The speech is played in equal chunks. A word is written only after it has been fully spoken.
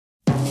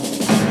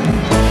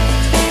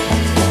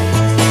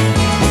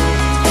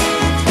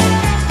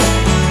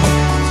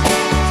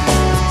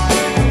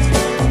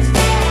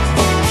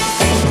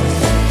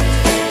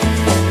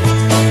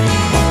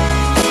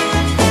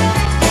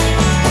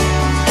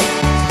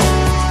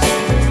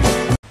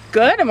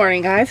Good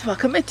morning, guys.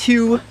 Welcome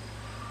to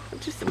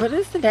what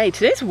is the day?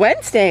 Today's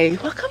Wednesday.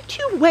 Welcome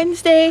to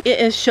Wednesday. It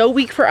is show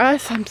week for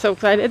us. I'm so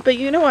excited. But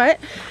you know what?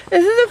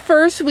 This is the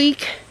first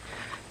week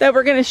that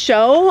we're gonna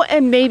show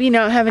and maybe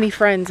not have any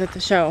friends at the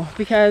show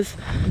because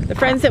the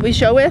friends that we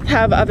show with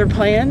have other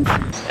plans.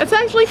 It's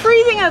actually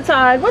freezing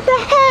outside. What the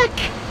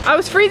heck? I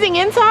was freezing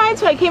inside,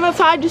 so I came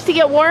outside just to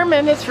get warm,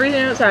 and it's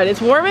freezing outside.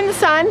 It's warm in the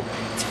sun.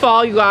 It's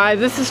fall, you guys.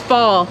 This is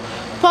fall.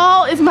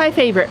 Fall is my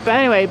favorite. But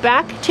anyway,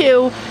 back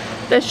to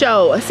the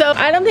show. So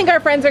I don't think our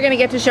friends are going to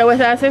get to show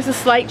with us. There's a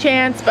slight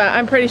chance, but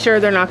I'm pretty sure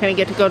they're not going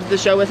to get to go to the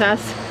show with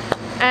us.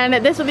 And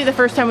this will be the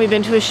first time we've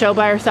been to a show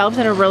by ourselves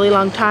in a really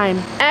long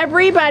time.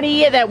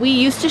 Everybody that we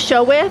used to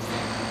show with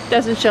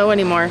doesn't show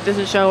anymore.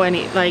 Doesn't show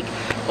any, like,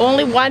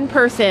 only one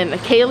person.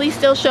 Kaylee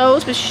still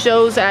shows, but she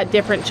shows at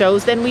different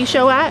shows than we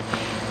show at.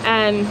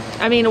 And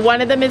I mean,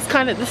 one of them is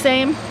kind of the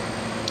same,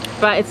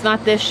 but it's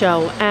not this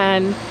show.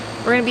 And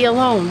we're going to be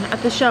alone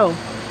at the show.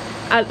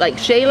 Like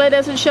Shayla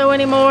doesn't show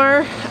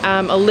anymore.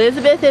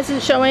 Elizabeth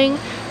isn't showing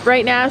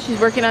right now. She's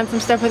working on some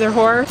stuff with her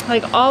horse.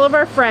 Like all of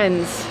our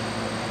friends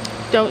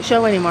don't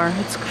show anymore.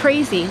 It's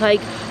crazy.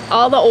 Like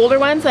all the older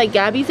ones, like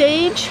Gabby's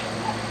age,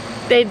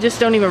 they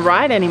just don't even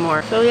ride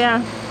anymore. So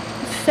yeah,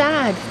 it's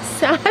sad. It's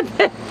sad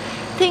that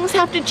things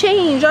have to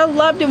change. I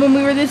loved it when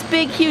we were this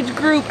big, huge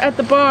group at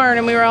the barn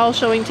and we were all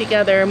showing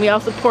together and we all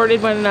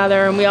supported one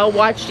another and we all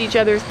watched each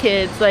other's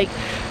kids. Like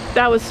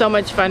that was so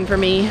much fun for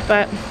me.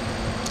 But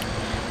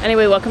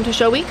anyway, welcome to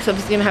show week.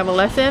 Sophie's gonna have a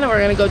lesson. We're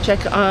gonna go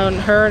check on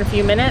her in a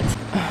few minutes.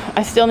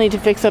 I still need to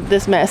fix up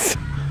this mess.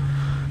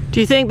 Do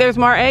you think there's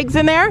more eggs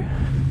in there?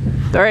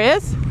 There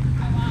is?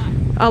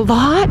 A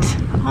lot.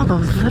 Oh,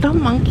 those little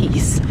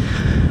monkeys.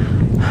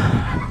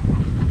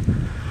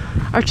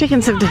 Our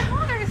chickens have... I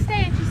want her to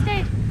stay and she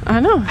stayed.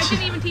 I know. I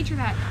didn't even teach her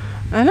that.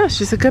 I know,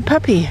 she's a good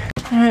puppy.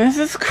 This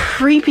is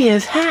creepy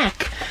as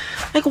heck.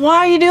 Like, why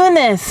are you doing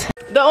this?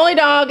 The only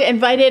dog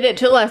invited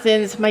to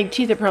lessons, my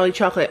teeth are probably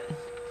chocolate.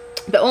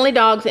 The only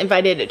dogs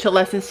invited to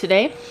lessons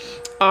today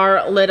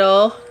are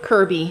little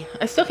Kirby.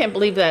 I still can't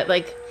believe that,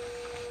 like,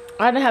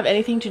 I don't have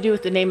anything to do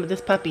with the name of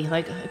this puppy.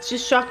 Like, it's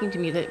just shocking to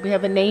me that we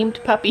have a named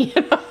puppy.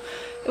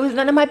 It was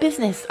none of my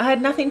business. I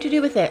had nothing to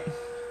do with it.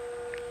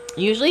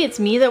 Usually it's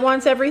me that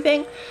wants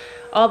everything,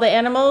 all the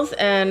animals,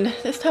 and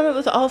this time it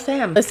was all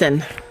Sam.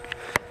 Listen,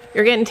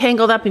 you're getting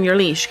tangled up in your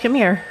leash. Come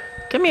here.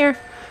 Come here.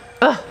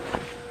 Ugh.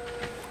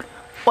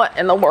 What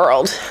in the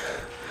world?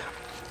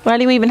 Why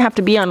do you even have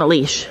to be on a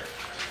leash?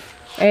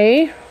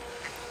 Eh?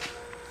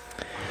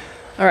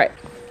 All right.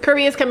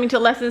 Kirby is coming to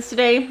lessons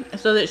today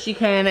so that she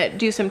can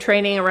do some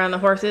training around the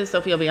horses.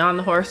 Sophie will be on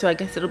the horse, so I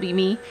guess it'll be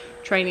me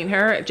training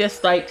her.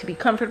 Just like to be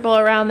comfortable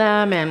around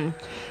them and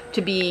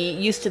to be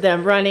used to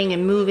them running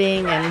and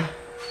moving and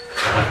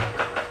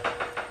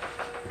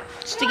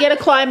just to get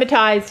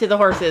acclimatized to the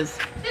horses.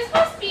 This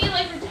must be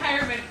like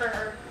retirement for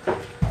her.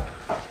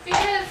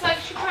 Because like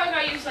she probably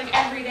got used like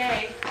every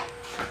day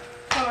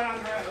going on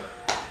the road.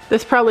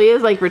 This probably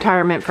is like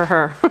retirement for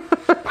her.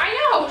 I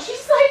know,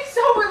 she's like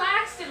so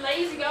relaxed and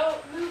lazy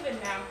moving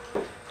now.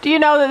 Do you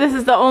know that this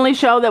is the only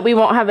show that we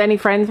won't have any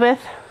friends with?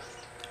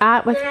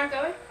 They're not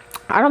going?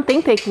 I don't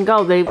think they can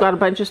go. They've got a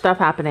bunch of stuff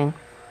happening.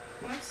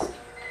 What?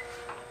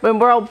 But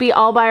we'll be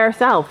all by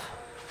ourselves.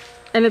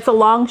 And it's a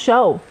long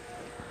show.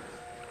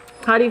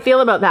 How do you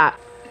feel about that?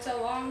 It's a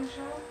long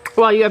show?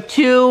 Well, you have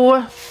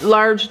two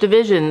large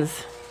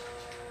divisions.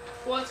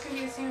 Well, it's going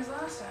to be the same as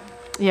last time.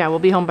 Yeah, we'll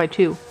be home by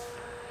 2.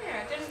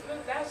 Yeah, it didn't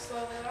move that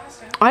slowly last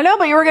time. I know,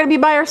 but you were going to be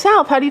by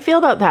yourself. How do you feel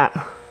about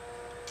that?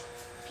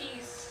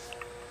 Peace.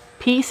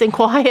 Peace and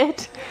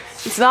quiet?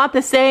 It's not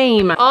the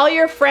same. All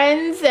your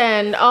friends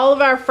and all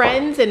of our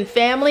friends and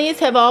families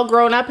have all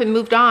grown up and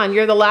moved on.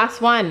 You're the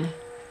last one.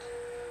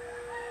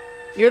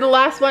 You're the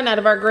last one out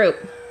of our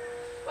group.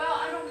 Well,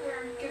 I don't care.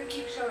 I'm going to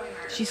keep showing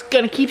her. She's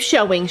going to keep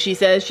showing, she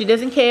says. She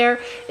doesn't care.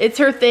 It's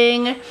her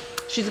thing.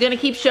 She's going to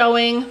keep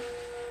showing.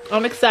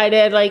 I'm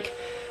excited. Like,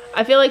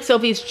 I feel like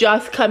Sophie's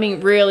just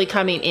really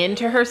coming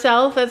into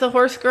herself as a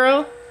horse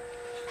girl.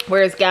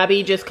 Whereas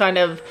Gabby just kind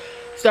of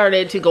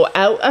started to go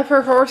out of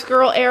her horse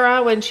girl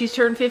era when she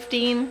turned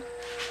 15.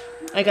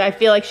 Like, I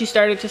feel like she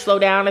started to slow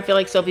down. I feel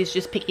like Sophie's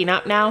just picking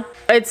up now.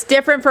 It's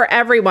different for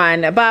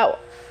everyone. But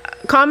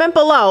comment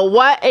below,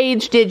 what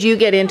age did you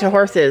get into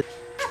horses?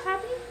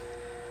 Happy?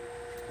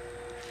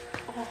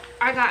 Oh,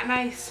 I got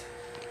nice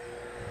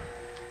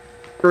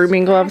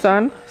Grooming gloves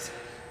on?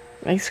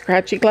 Nice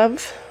scratchy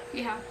gloves?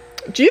 Yeah.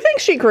 Do you think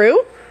she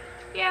grew?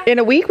 Yeah. In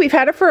a week? We've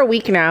had her for a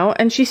week now,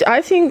 and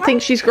I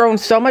think she's grown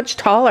so much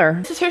taller.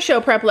 This is her show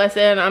prep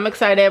lesson. I'm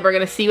excited. We're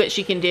going to see what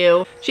she can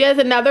do. She has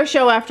another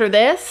show after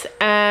this,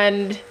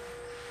 and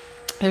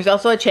there's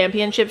also a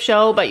championship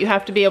show, but you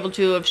have to be able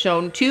to have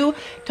shown 2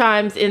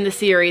 times in the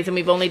series, and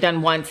we've only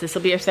done once. This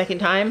will be our 2nd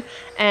time,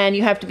 and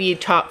you have to be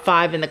top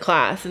 5 in the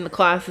class, and the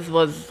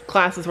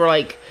classes were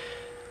like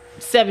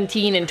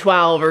 17 and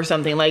 12 or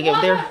something. Like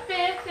they're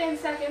 5th and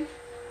 2nd.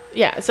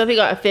 Yeah, Sophie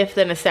got a 5th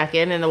and a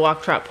 2nd in the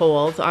walk trot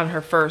poles on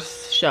her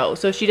first show.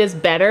 So she does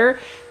better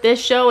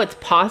this show, it's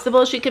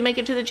possible she could make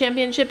it to the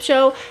championship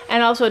show.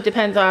 And also it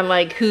depends on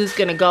like who's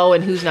gonna go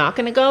and who's not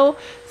gonna go.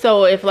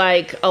 So if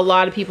like a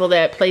lot of people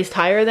that placed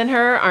higher than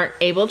her aren't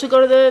able to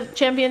go to the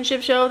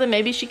championship show, then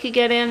maybe she could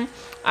get in.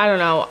 I don't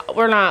know.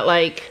 We're not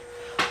like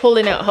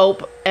holding out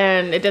hope,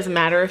 and it doesn't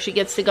matter if she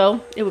gets to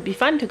go. It would be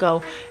fun to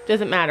go.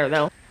 Doesn't matter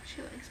though.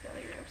 She likes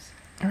belly rubs.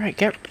 All right,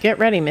 get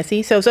ready,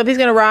 Missy. So Sophie's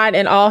gonna ride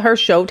in all her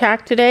show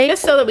tack today,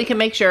 just so that we can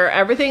make sure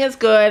everything is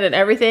good and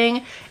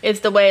everything is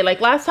the way. Like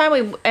last time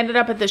we ended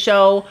up at the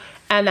show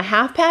and the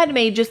half pad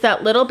made just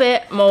that little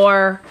bit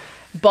more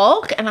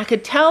bulk, and I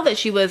could tell that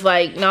she was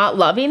like not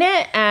loving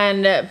it.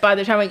 And by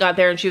the time we got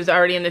there and she was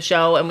already in the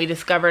show and we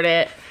discovered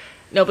it,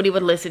 nobody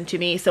would listen to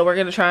me. So we're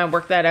gonna try and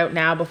work that out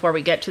now before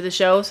we get to the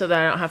show so that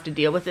I don't have to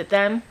deal with it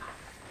then.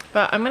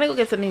 But I'm gonna go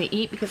get something to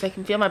eat because I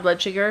can feel my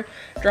blood sugar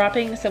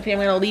dropping. Sophie, I'm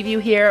gonna leave you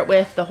here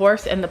with the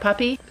horse and the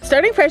puppy.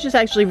 Starting fresh is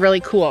actually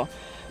really cool.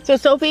 So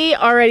Sophie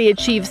already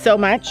achieved so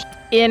much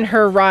in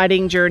her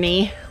riding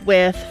journey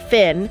with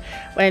Finn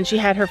when she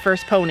had her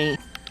first pony.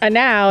 And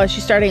now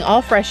she's starting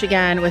all fresh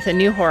again with a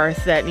new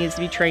horse that needs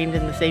to be trained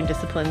in the same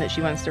discipline that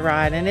she wants to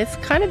ride. And it's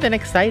kind of been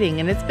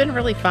exciting and it's been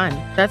really fun.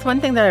 That's one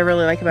thing that I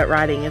really like about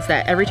riding, is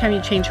that every time you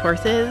change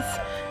horses,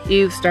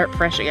 you start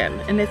fresh again.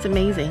 And it's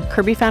amazing.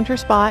 Kirby found her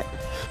spot.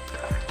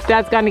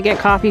 Dad's gone to get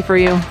coffee for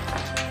you.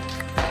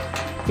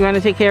 You want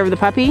to take care of the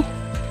puppy?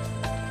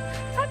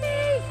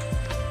 Puppy!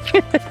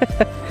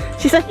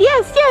 She's like,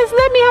 yes, yes,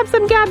 let me have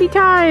some Gabby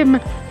time.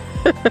 I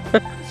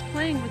was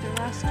playing with her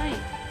last night.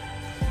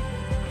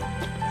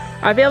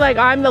 I feel like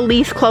I'm the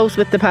least close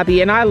with the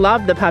puppy, and I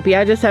love the puppy.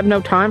 I just have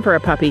no time for a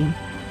puppy.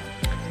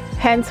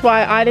 Hence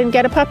why I didn't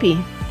get a puppy.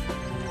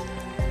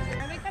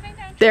 Are they cutting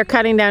down trees? They're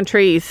cutting down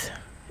trees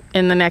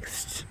in the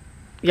next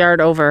yard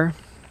over.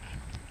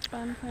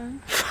 Fun, fun.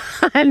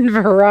 Fun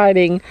for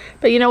riding.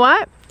 But you know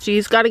what?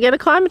 She's got to get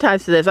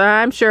acclimatized to this.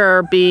 I'm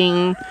sure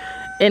being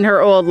in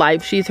her old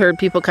life, she's heard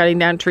people cutting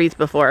down trees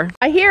before.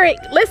 I hear it.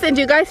 Listen,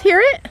 do you guys hear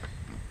it?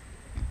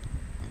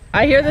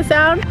 I hear the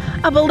sound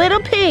of a little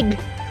pig.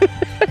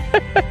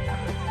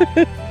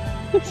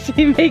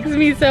 She makes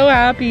me so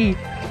happy.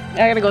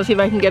 I gotta go see if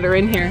I can get her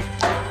in here.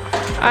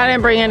 I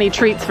didn't bring any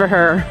treats for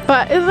her,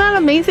 but isn't that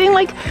amazing?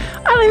 Like,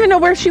 I don't even know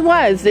where she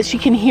was that she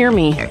can hear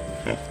me.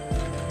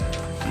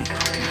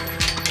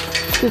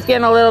 She's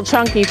getting a little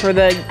chunky for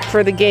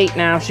the gate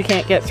now. She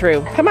can't get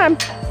through. Come on.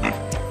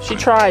 She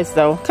tries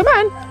though. Come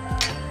on.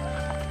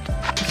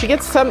 She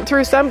gets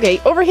through some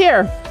gate. Over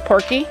here,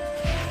 Porky.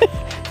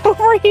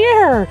 Over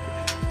here.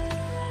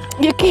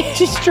 You can't.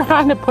 She's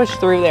trying to push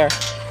through there.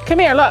 Come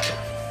here, look.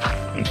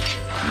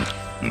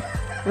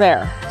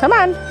 There. Come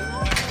on.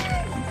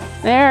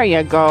 There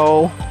you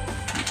go.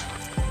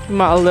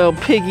 My little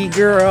piggy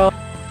girl.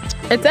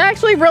 It's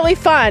actually really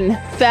fun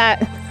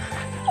that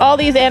all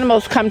these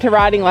animals come to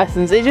riding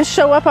lessons. They just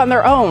show up on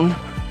their own.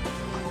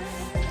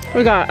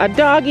 We got a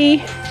doggy.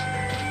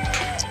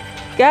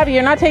 Gabby,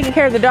 you're not taking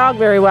care of the dog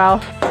very well.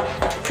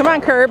 Come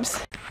on, Curbs.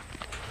 Is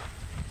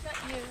that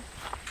you?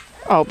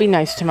 Oh, be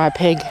nice to my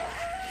pig.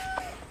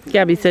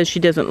 Gabby says she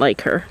doesn't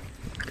like her.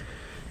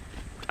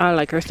 I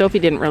like her. Sophie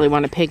didn't really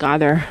want a pig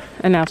either.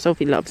 And now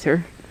Sophie loves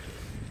her.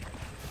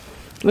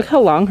 Look how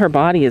long her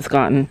body has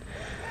gotten.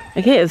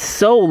 Like, it is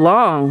so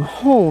long.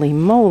 Holy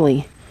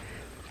moly.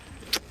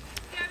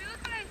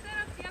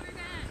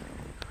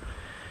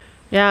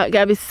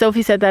 Yeah,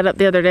 Sophie said that up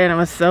the other day and it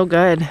was so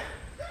good.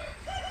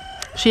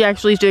 She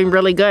actually is doing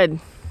really good.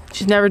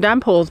 She's never done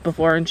poles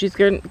before and she's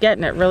getting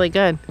it really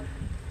good.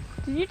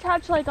 Did you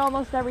touch like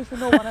almost every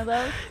single one of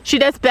those? She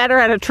does better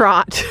at a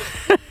trot. She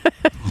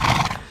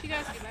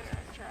does get better at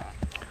a trot.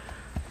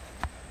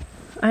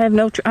 I have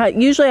no,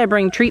 usually I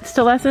bring treats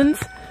to lessons.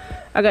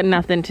 I got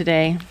nothing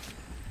today.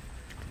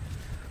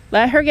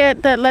 Let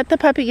the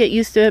puppy get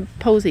used to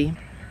Posey.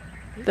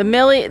 The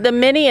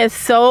Minnie is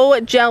so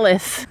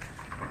jealous.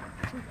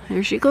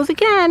 Here she goes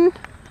again.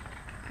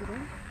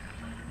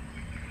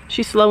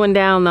 She's slowing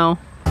down though.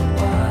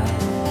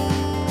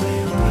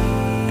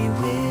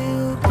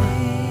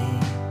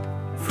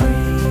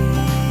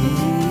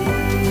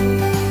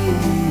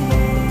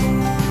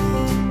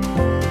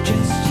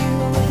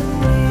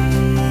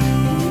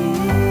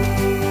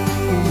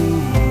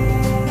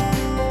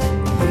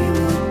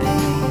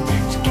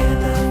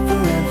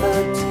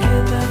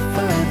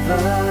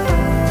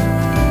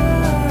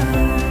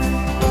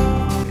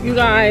 You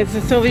guys,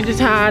 Sophie just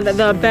had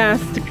the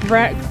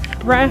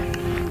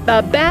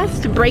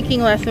best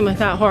breaking lesson with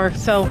that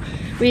horse. So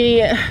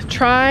we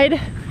tried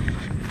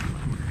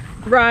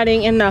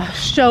riding in the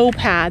show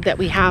pad that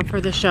we have for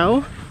the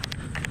show,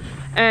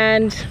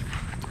 and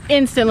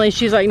instantly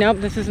she's like, nope,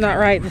 this is not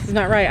right, this is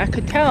not right. I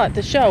could tell at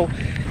the show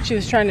she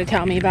was trying to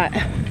tell me, but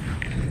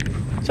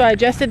so I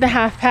adjusted the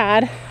half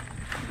pad,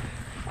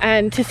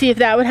 and to see if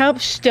that would help,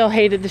 she still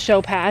hated the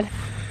show pad.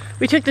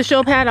 We took the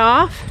show pad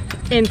off,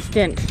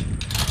 instant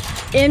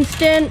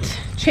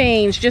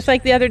change, just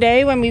like the other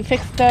day when we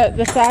fixed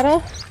the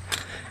saddle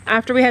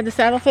after we had the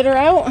saddle fitter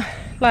out.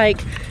 Like,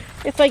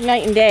 it's like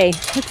night and day.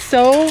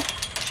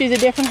 She's a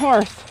different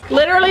horse.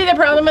 Literally the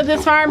problem with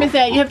this farm is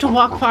that you have to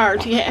walk far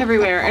to get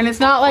everywhere. And it's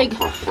not like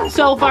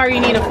so far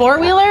you need a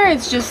four-wheeler,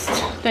 it's just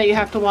that you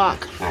have to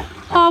walk.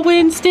 Oh,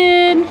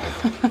 Winston.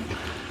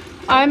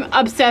 I'm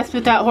obsessed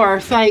with that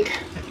horse. Like,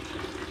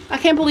 I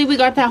can't believe we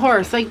got that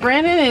horse. Like,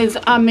 Brandon is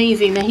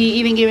amazing that he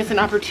even gave us an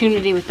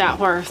opportunity with that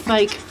horse.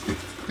 Like,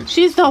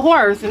 she's the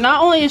horse. And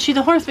not only is she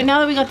the horse, but now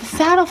that we got the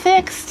saddle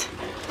fixed,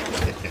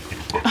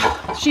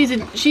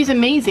 she's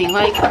amazing.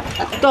 Like,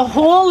 the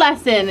whole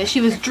lesson,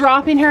 she was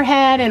dropping her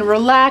head and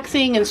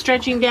relaxing and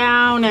stretching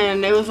down,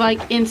 and it was like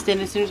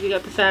instant as soon as we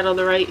got the saddle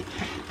the right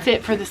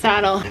fit for the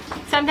saddle.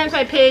 Sometimes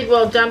my pig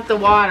will dump the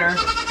water,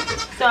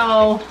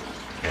 so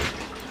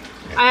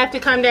I have to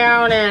come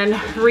down and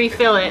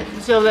refill it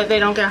so that they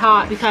don't get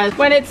hot, because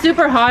when it's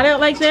super hot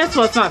out like this,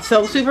 well, it's not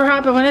so super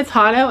hot, but when it's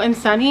hot out and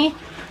sunny,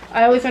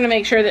 I always want to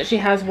make sure that she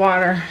has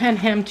water, and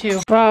him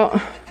too.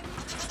 Well,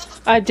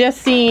 I've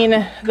just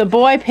seen the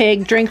boy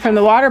pig drink from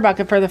the water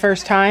bucket for the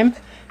first time.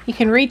 He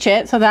can reach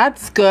it, so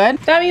that's good.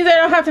 That means I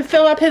don't have to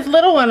fill up his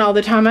little one all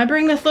the time. I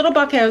bring this little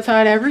bucket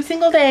outside every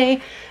single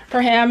day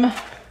for him.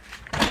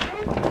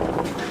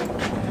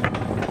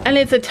 And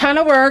it's a ton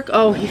of work.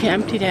 Oh, he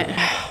emptied it.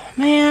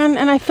 Man,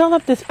 and I filled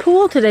up this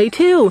pool today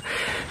too.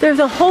 There's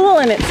a hole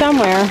in it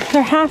somewhere.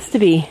 There has to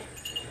be.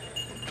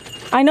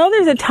 I know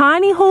there's a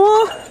tiny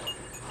hole.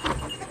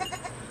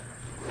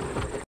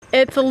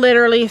 It's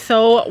literally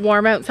so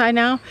warm outside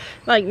now.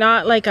 Like,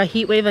 not like a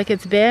heat wave like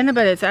it's been,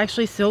 but it's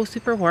actually so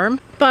super warm.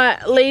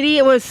 But Lady,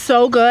 it was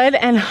so good,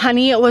 and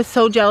Honey, it was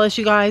so jealous,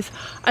 you guys.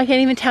 I can't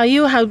even tell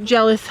you how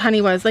jealous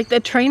Honey was. Like, the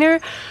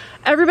trainer,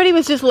 everybody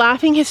was just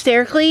laughing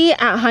hysterically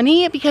at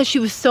Honey because she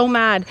was so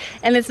mad.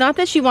 And it's not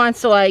that she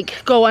wants to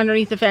like go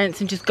underneath the fence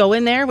and just go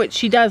in there, which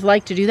she does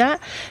like to do that,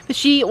 but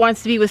she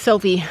wants to be with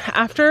Sophie.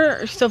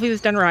 After Sophie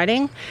was done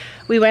riding,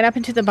 we went up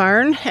into the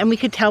barn and we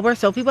could tell where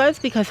Sophie was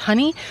because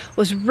Honey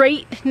was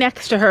right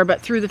next to her, but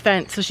through the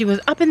fence. So she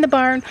was up in the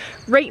barn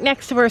right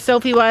next to where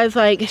Sophie was.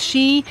 Like,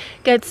 she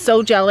gets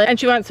so jealous and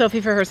she wants Sophie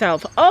for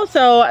herself.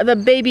 Also, the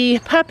baby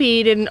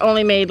puppy didn't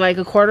only made like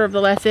a quarter of the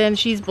lesson.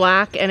 She's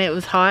black and it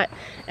was hot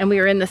and we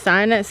were in the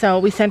sun, so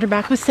we sent her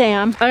back with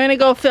Sam. I'm gonna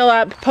go fill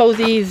up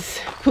Posey's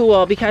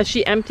pool because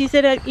she empties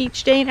it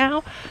each day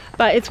now,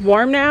 but it's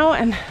warm now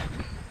and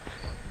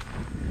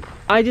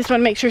I just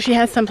want to make sure she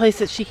has some place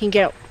that she can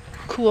get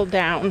cooled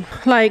down.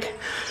 Like,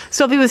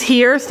 Sophie was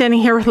here, standing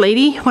here with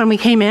Lady when we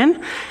came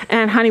in,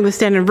 and Honey was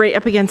standing right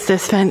up against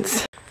this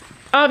fence.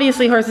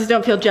 Obviously horses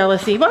don't feel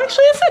jealousy. Well,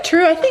 actually that's not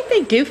true. I think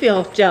they do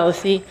feel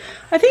jealousy.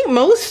 I think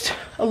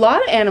a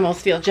lot of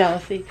animals feel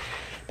jealousy,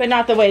 but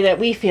not the way that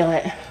we feel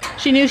it.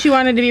 She knew she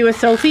wanted to be with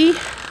Sophie.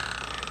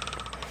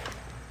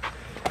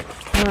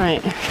 All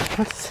right,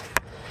 let's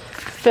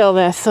fill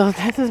this. So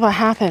this is what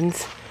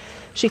happens.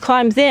 She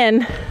climbs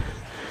in,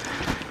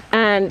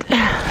 and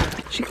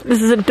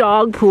this is a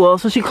dog pool,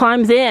 so she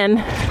climbs in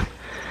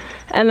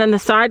and then the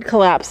side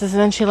collapses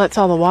and then she lets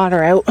all the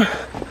water out.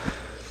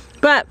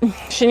 But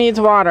she needs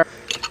water.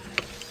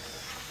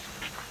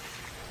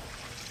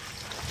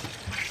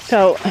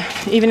 So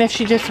even if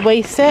she just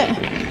wastes it, it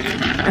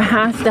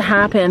has to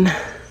happen.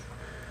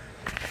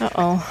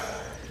 Uh-oh.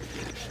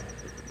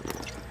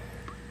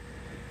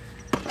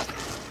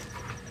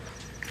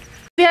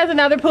 She has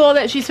another pool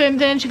that she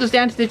swims in. She goes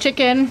down to the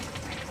chicken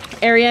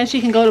area and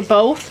she can go to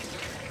both.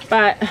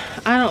 But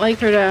I don't like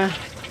her to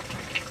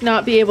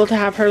not be able to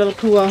have her little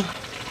pool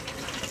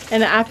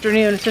in the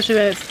afternoon, especially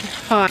when it's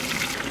hot.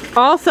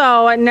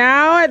 Also,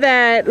 now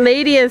that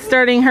Lady is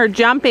starting her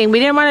jumping, we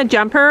didn't want to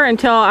jump her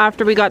until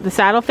after we got the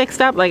saddle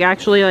fixed up, like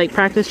actually like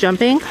practice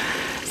jumping.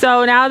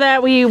 So now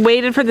that we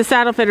waited for the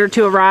saddle fitter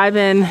to arrive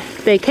and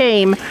they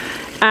came,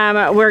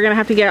 we're gonna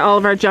have to get all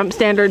of our jump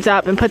standards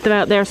up and put them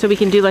out there so we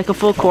can do like a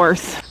full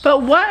course.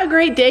 But what a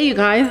great day, you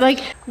guys.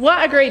 Like,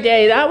 what a great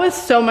day. That was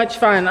so much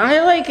fun.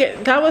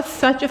 That was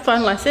such a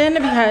fun lesson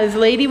because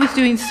Lady was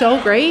doing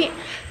so great,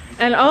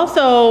 and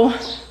also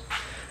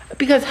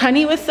because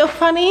Honey was so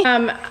funny.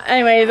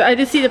 Anyways, I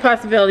just see the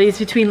possibilities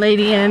between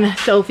Lady and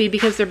Sophie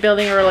because they're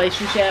building a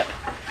relationship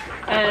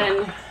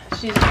and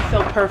she's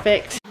so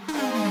perfect.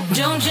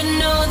 Don't you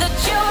know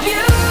that you're